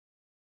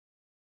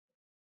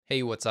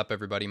Hey, what's up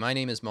everybody? My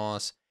name is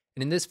Moss,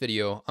 and in this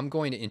video, I'm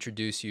going to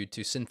introduce you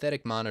to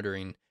synthetic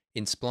monitoring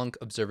in Splunk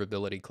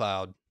Observability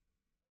Cloud.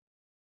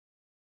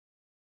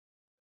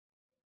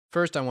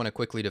 First, I want to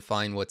quickly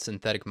define what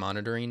synthetic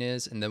monitoring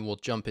is, and then we'll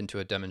jump into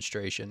a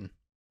demonstration.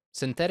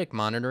 Synthetic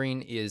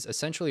monitoring is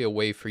essentially a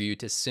way for you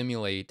to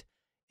simulate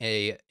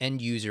a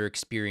end user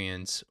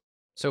experience.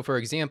 So for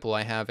example,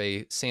 I have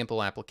a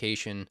sample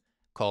application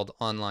called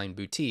Online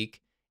Boutique,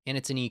 and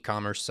it's an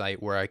e-commerce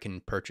site where I can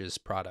purchase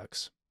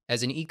products.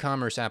 As an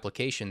e-commerce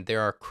application,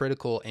 there are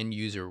critical end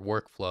user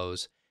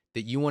workflows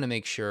that you want to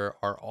make sure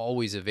are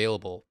always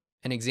available.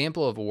 An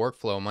example of a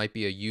workflow might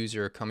be a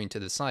user coming to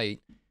the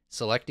site,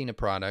 selecting a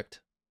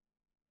product,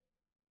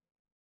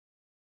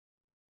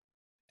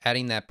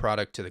 adding that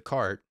product to the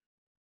cart,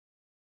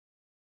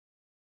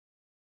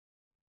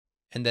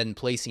 and then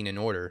placing an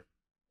order.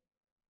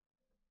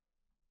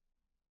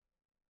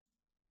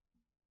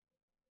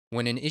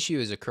 When an issue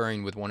is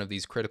occurring with one of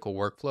these critical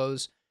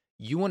workflows,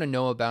 you want to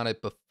know about it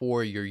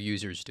before your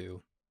users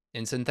do.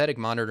 And synthetic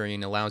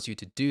monitoring allows you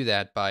to do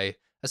that by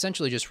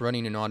essentially just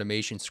running an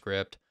automation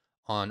script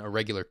on a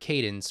regular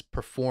cadence,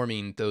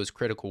 performing those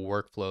critical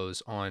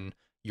workflows on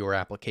your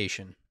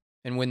application.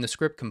 And when the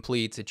script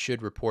completes, it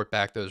should report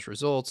back those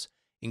results,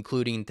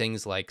 including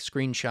things like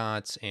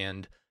screenshots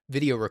and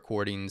video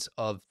recordings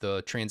of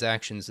the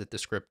transactions that the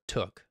script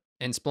took.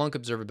 And Splunk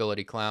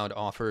Observability Cloud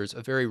offers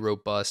a very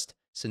robust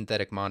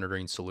synthetic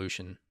monitoring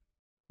solution.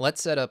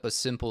 Let's set up a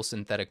simple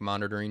synthetic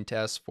monitoring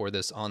test for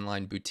this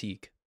online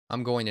boutique.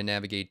 I'm going to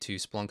navigate to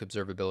Splunk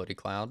Observability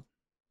Cloud.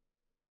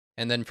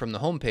 And then from the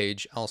home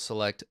page, I'll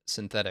select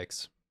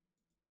Synthetics.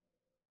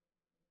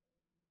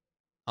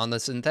 On the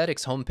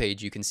Synthetics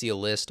homepage, you can see a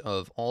list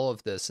of all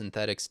of the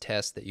Synthetics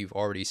tests that you've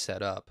already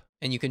set up.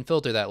 And you can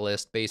filter that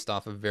list based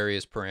off of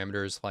various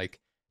parameters like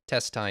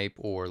test type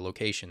or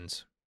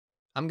locations.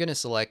 I'm going to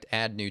select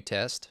Add New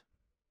Test.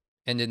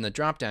 And in the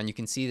dropdown, you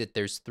can see that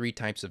there's three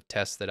types of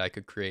tests that I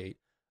could create: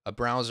 a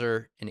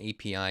browser, an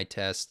API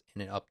test,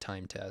 and an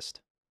uptime test.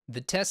 The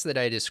test that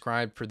I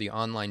described for the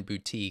online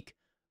boutique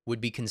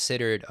would be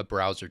considered a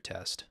browser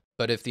test.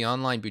 But if the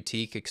online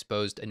boutique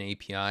exposed an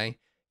API,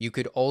 you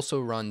could also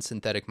run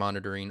synthetic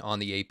monitoring on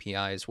the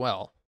API as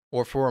well.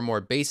 Or for a more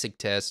basic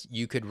test,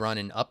 you could run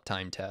an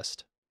uptime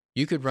test.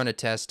 You could run a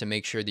test to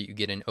make sure that you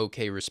get an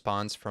OK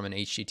response from an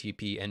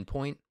HTTP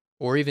endpoint,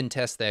 or even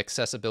test the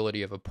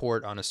accessibility of a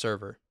port on a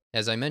server.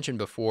 As I mentioned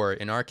before,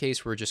 in our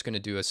case, we're just going to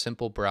do a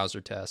simple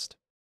browser test.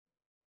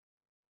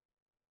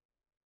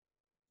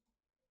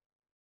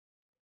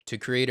 To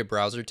create a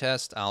browser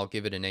test, I'll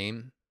give it a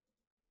name.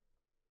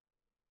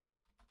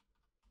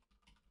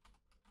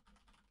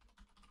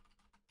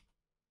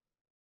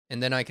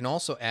 And then I can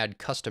also add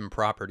custom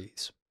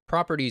properties.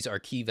 Properties are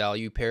key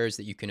value pairs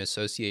that you can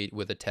associate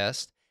with a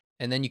test,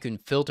 and then you can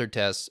filter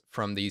tests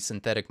from the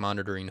synthetic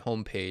monitoring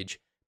homepage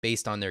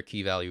based on their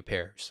key value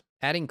pairs.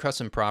 Adding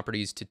custom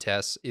properties to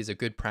tests is a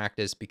good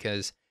practice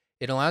because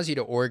it allows you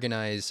to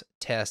organize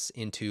tests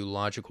into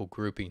logical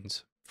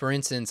groupings. For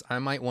instance, I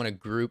might want to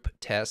group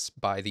tests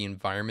by the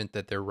environment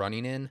that they're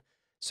running in.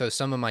 So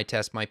some of my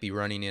tests might be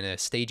running in a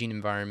staging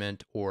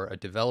environment or a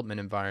development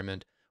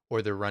environment,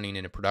 or they're running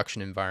in a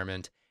production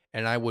environment,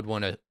 and I would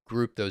want to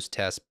group those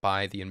tests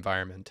by the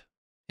environment.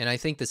 And I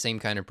think the same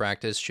kind of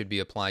practice should be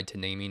applied to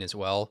naming as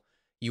well.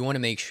 You want to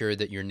make sure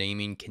that your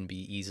naming can be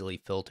easily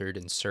filtered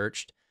and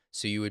searched.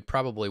 So you would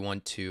probably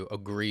want to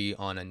agree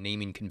on a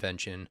naming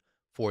convention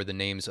for the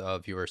names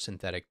of your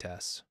synthetic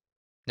tests.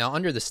 Now,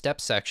 under the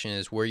steps section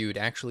is where you would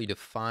actually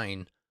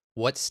define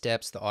what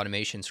steps the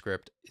automation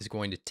script is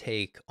going to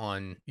take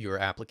on your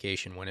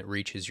application when it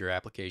reaches your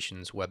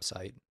application's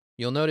website.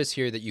 You'll notice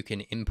here that you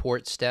can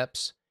import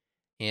steps.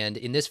 And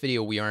in this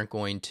video, we aren't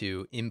going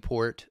to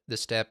import the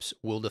steps.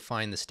 We'll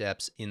define the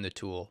steps in the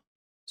tool.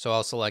 So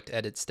I'll select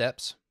Edit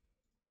Steps.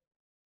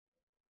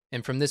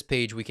 And from this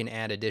page, we can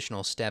add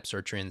additional steps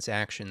or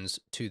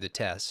transactions to the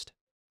test.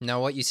 Now,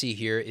 what you see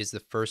here is the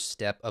first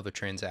step of a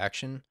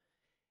transaction,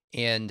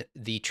 and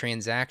the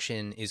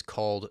transaction is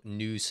called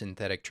New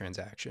Synthetic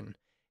Transaction.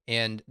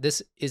 And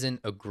this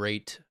isn't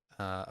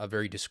a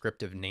very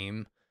descriptive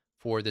name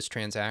for this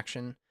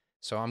transaction.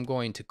 So I'm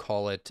going to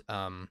call it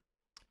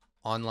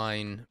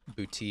Online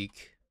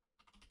Boutique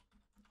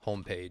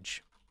Homepage.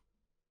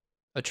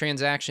 A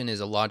transaction is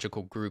a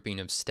logical grouping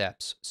of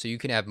steps. So you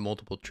can have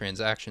multiple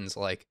transactions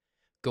like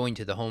going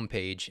to the home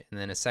page, and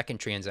then a second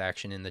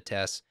transaction in the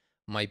test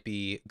might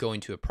be going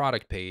to a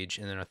product page,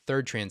 and then a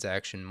third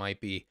transaction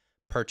might be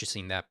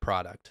purchasing that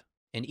product.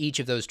 And each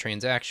of those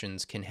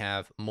transactions can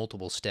have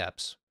multiple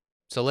steps.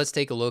 So let's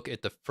take a look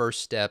at the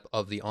first step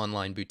of the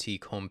online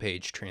boutique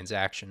homepage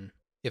transaction.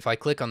 If I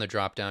click on the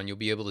dropdown, you'll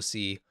be able to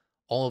see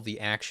all of the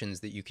actions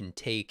that you can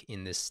take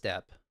in this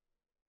step.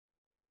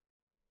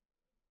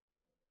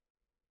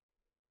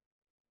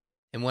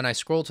 And when I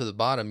scroll to the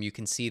bottom, you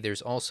can see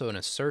there's also an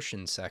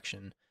assertion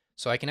section.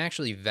 So I can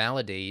actually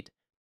validate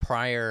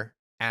prior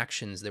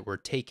actions that were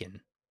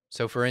taken.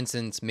 So for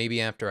instance,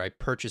 maybe after I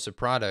purchase a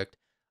product,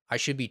 I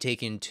should be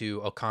taken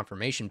to a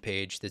confirmation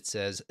page that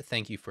says,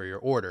 "Thank you for your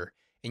order."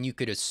 And you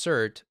could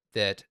assert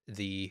that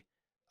the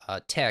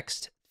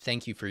text,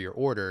 "Thank you for your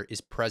order,"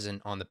 is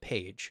present on the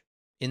page.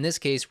 In this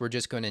case, we're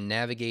just going to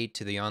navigate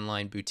to the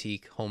Online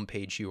Boutique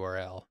homepage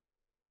URL.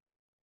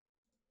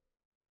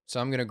 So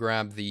I'm going to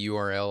grab the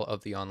URL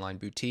of the Online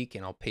Boutique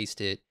and I'll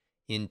paste it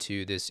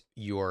into this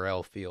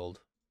URL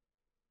field.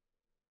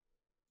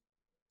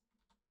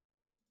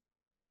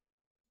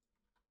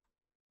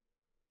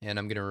 And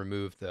I'm going to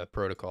remove the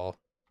protocol.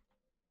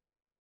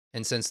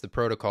 And since the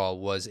protocol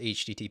was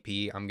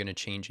HTTP, I'm going to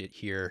change it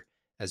here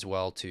as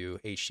well to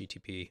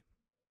HTTP.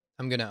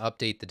 I'm going to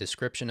update the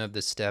description of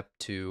this step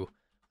to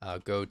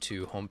go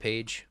to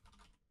homepage.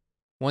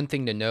 One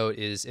thing to note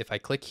is if I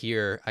click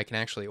here, I can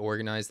actually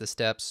organize the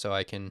steps, so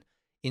I can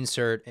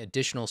insert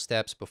additional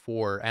steps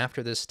before or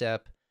after this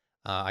step.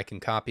 I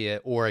can copy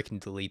it, or I can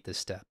delete this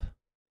step.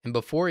 And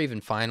before even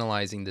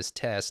finalizing this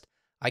test,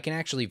 I can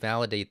actually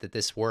validate that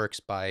this works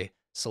by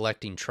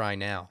selecting Try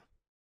Now.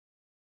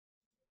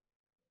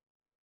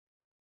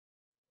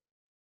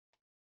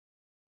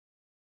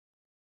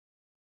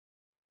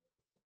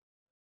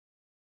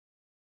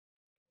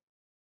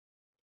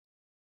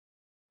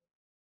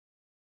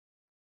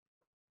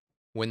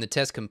 When the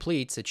test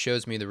completes, it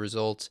shows me the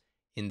results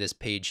in this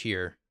page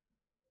here.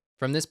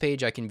 From this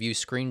page, I can view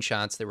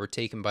screenshots that were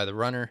taken by the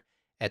runner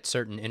at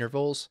certain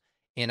intervals,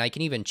 and I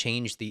can even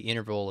change the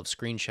interval of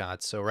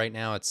screenshots. So right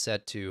now it's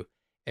set to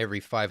every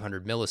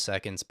 500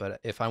 milliseconds, but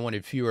if I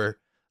wanted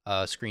fewer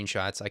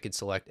screenshots, I could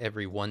select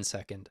every 1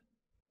 second.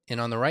 And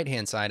on the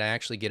right-hand side, I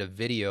actually get a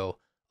video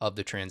of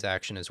the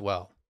transaction as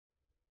well.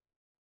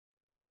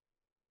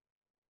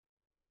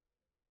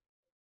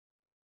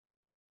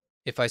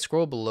 If I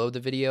scroll below the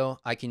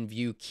video, I can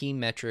view key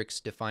metrics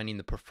defining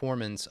the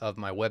performance of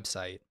my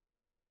website.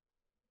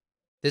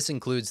 This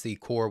includes the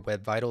core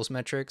Web Vitals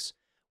metrics,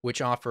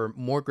 which offer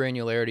more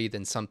granularity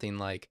than something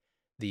like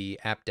the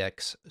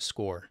AppDex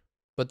score.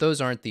 But those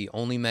aren't the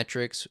only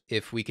metrics.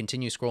 If we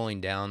continue scrolling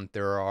down,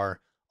 there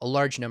are a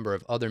large number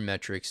of other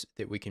metrics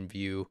that we can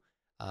view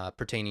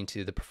pertaining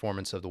to the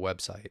performance of the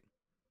website.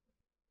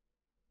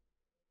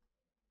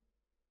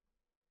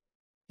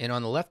 And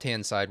on the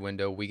left-hand side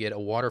window, we get a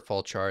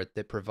waterfall chart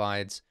that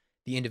provides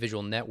the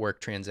individual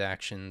network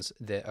transactions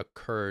that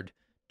occurred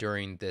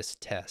during this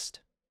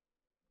test.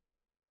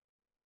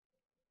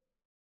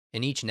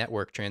 And each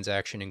network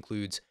transaction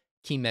includes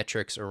key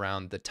metrics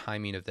around the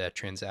timing of that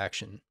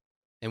transaction.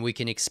 And we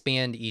can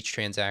expand each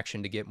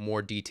transaction to get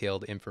more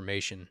detailed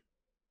information.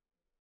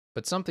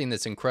 But something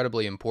that's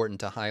incredibly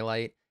important to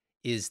highlight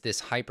is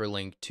this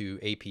hyperlink to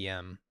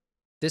APM.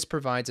 This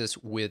provides us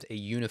with a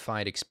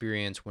unified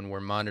experience when we're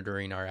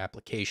monitoring our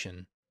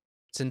application.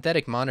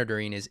 Synthetic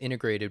monitoring is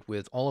integrated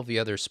with all of the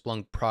other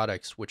Splunk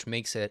products, which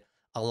makes it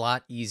a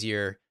lot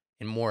easier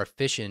and more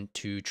efficient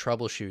to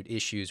troubleshoot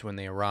issues when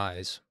they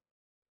arise.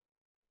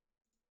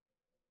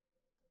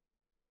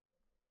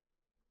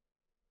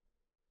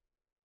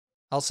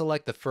 I'll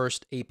select the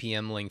first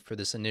APM link for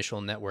this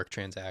initial network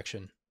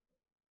transaction.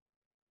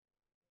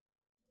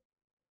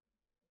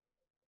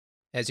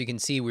 As you can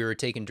see, we were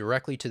taken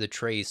directly to the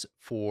trace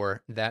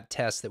for that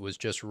test that was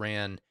just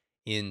ran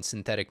in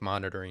synthetic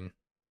monitoring.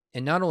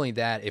 And not only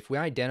that, if we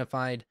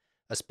identified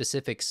a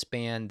specific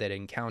span that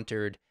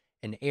encountered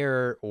an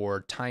error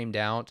or timed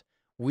out,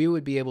 we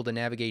would be able to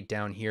navigate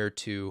down here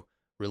to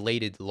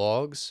related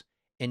logs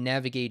and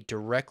navigate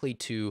directly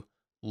to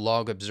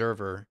Log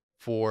Observer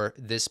for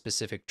this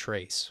specific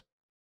trace.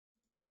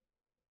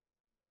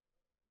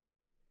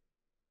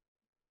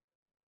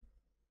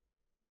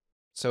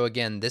 So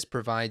again, this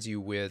provides you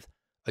with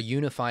a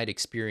unified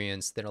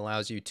experience that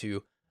allows you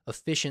to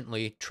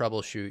efficiently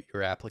troubleshoot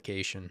your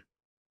application.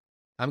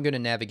 I'm going to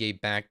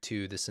navigate back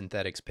to the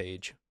synthetics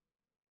page,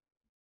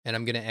 and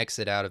I'm going to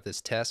exit out of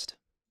this test.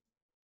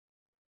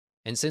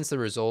 And since the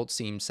results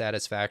seem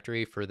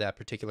satisfactory for that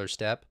particular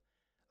step,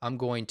 I'm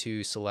going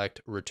to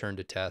select Return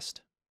to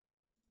Test.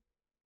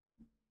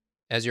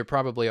 As you're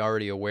probably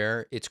already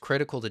aware, it's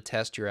critical to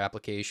test your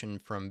application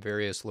from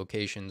various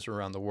locations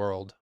around the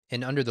world.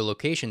 And under the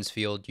locations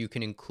field, you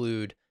can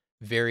include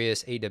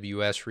various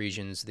AWS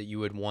regions that you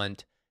would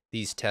want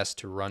these tests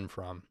to run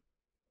from.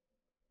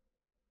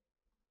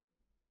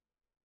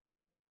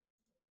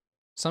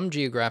 Some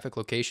geographic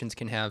locations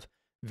can have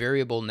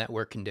variable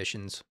network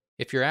conditions.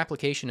 If your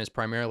application is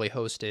primarily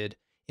hosted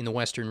in the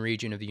western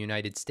region of the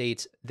United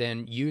States,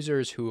 then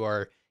users who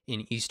are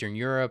in Eastern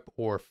Europe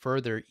or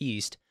further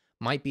east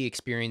might be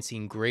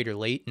experiencing greater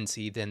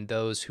latency than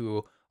those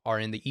who are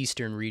in the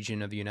eastern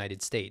region of the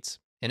United States.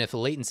 And if the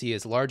latency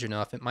is large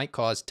enough, it might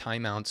cause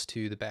timeouts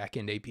to the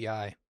backend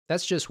API.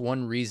 That's just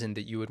one reason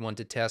that you would want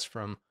to test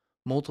from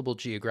multiple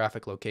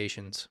geographic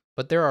locations.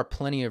 But there are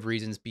plenty of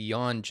reasons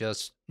beyond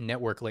just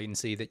network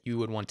latency that you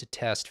would want to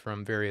test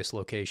from various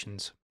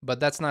locations. But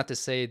that's not to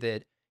say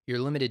that you're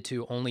limited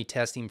to only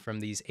testing from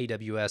these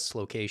AWS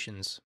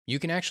locations. You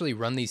can actually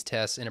run these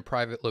tests in a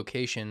private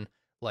location,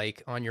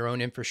 like on your own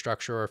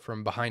infrastructure or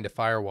from behind a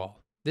firewall.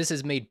 This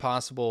is made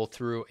possible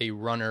through a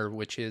runner,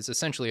 which is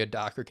essentially a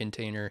Docker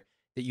container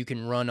that you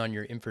can run on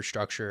your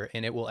infrastructure,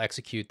 and it will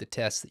execute the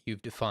tests that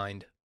you've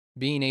defined.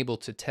 Being able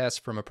to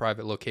test from a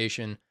private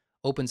location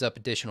opens up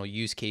additional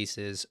use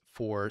cases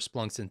for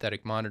Splunk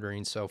Synthetic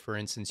Monitoring. So, for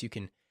instance, you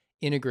can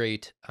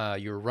integrate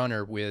your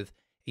runner with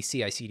a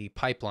CI/CD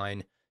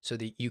pipeline so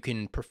that you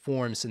can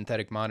perform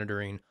synthetic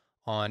monitoring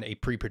on a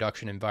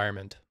pre-production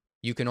environment.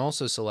 You can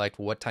also select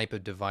what type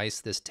of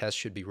device this test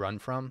should be run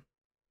from,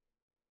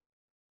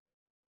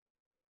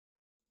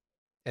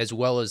 as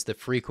well as the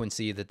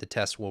frequency that the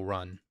test will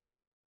run.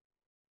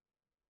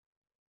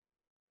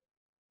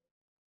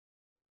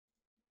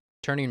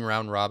 Turning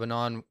round robin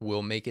on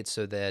will make it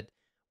so that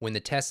when the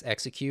tests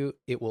execute,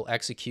 it will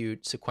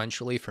execute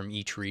sequentially from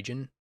each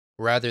region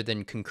rather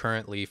than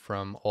concurrently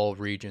from all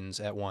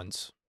regions at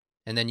once.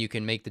 And then you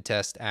can make the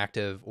test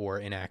active or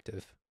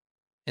inactive.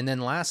 And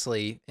then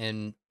lastly,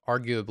 and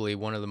arguably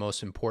one of the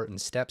most important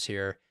steps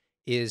here,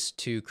 is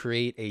to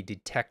create a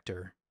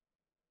detector.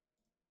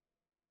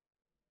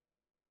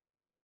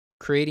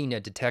 Creating a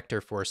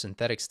detector for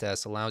synthetics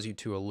tests allows you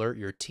to alert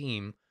your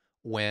team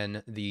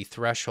when the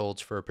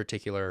thresholds for a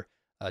particular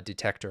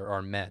detector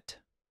are met.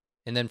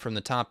 And then from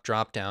the top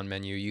drop down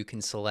menu, you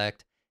can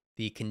select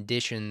the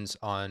conditions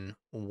on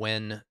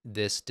when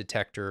this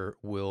detector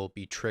will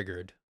be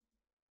triggered.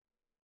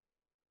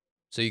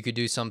 So you could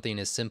do something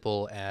as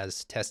simple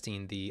as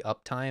testing the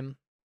uptime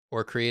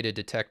or create a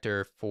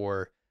detector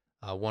for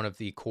one of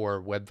the core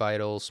web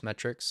vitals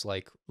metrics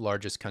like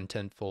largest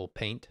contentful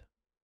paint.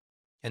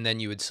 And then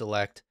you would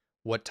select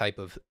what type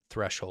of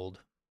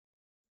threshold.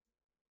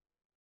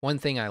 One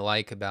thing I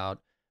like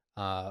about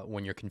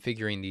when you're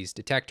configuring these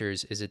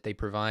detectors is that they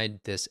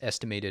provide this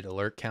estimated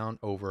alert count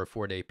over a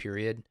 4-day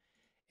period.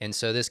 And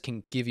so this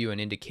can give you an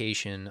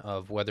indication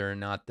of whether or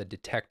not the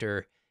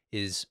detector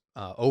is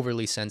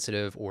overly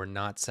sensitive or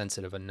not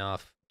sensitive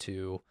enough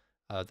to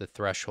the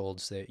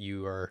thresholds that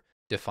you are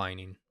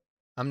defining.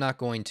 I'm not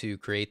going to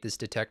create this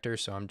detector,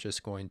 so I'm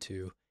just going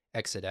to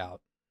exit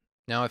out.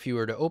 Now, if you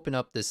were to open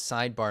up this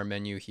sidebar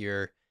menu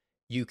here,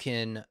 you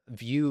can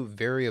view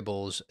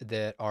variables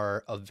that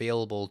are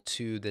available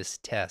to this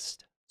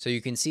test. So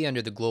you can see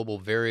under the global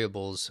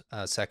variables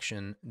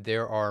section,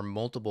 there are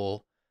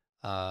multiple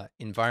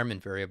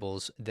environment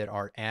variables that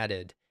are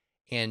added.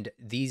 And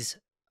these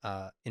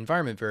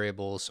environment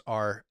variables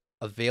are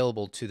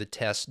available to the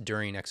test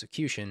during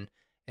execution.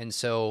 And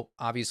so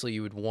obviously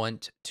you would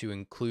want to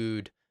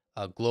include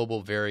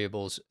global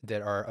variables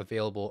that are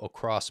available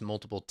across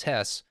multiple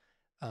tests,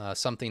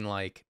 something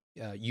like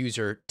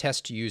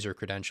test user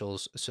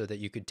credentials so that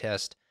you could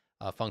test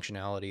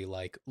functionality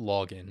like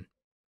login.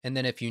 And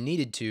then if you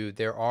needed to,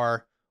 there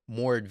are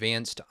more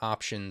advanced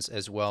options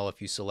as well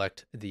if you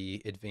select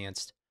the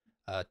advanced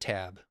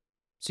tab.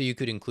 So you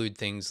could include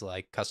things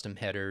like custom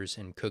headers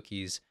and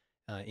cookies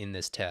in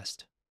this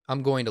test.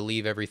 I'm going to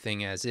leave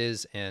everything as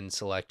is and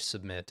select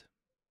submit.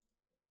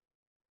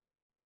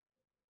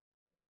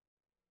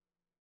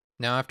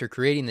 Now, after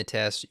creating the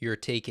test, you're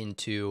taken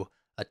to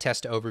a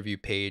test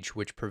overview page,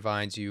 which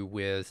provides you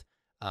with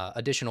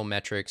additional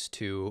metrics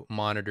to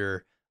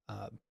monitor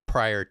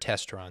prior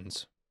test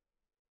runs.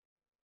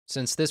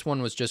 Since this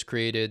one was just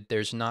created,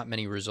 there's not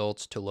many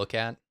results to look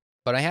at,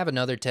 but I have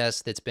another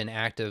test that's been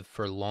active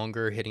for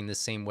longer hitting the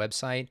same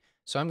website,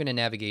 so I'm going to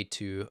navigate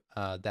to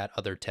that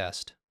other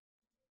test.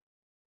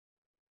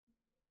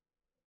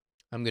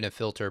 I'm going to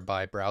filter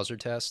by browser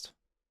test,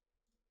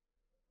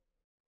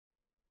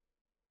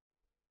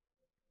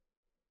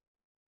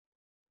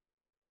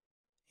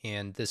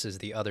 and this is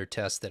the other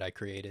test that I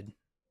created.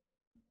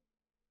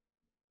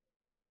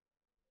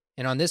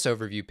 And on this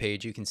overview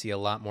page, you can see a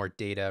lot more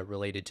data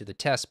related to the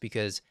test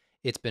because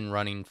it's been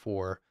running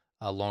for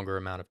a longer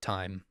amount of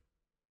time.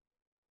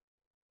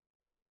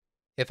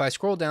 If I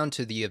scroll down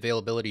to the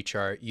availability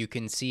chart, you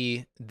can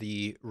see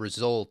the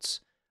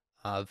results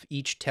of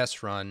each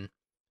test run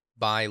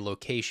by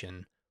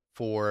location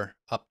for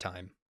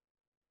uptime.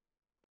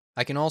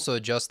 I can also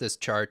adjust this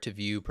chart to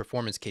view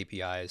performance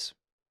KPIs.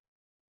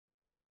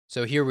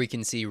 So here we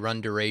can see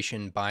run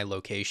duration by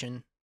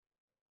location.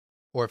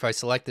 Or if I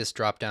select this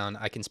dropdown,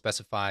 I can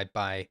specify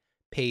by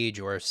page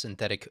or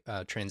synthetic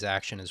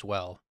transaction as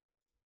well.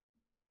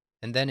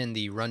 And then in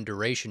the run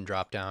duration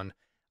dropdown,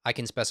 I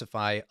can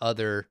specify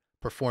other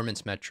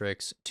performance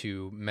metrics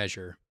to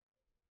measure.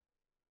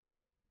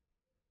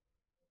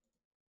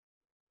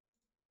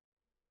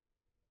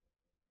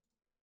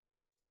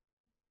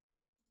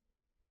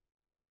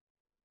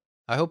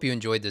 I hope you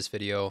enjoyed this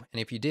video, and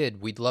if you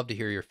did, we'd love to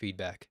hear your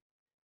feedback.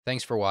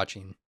 Thanks for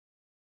watching.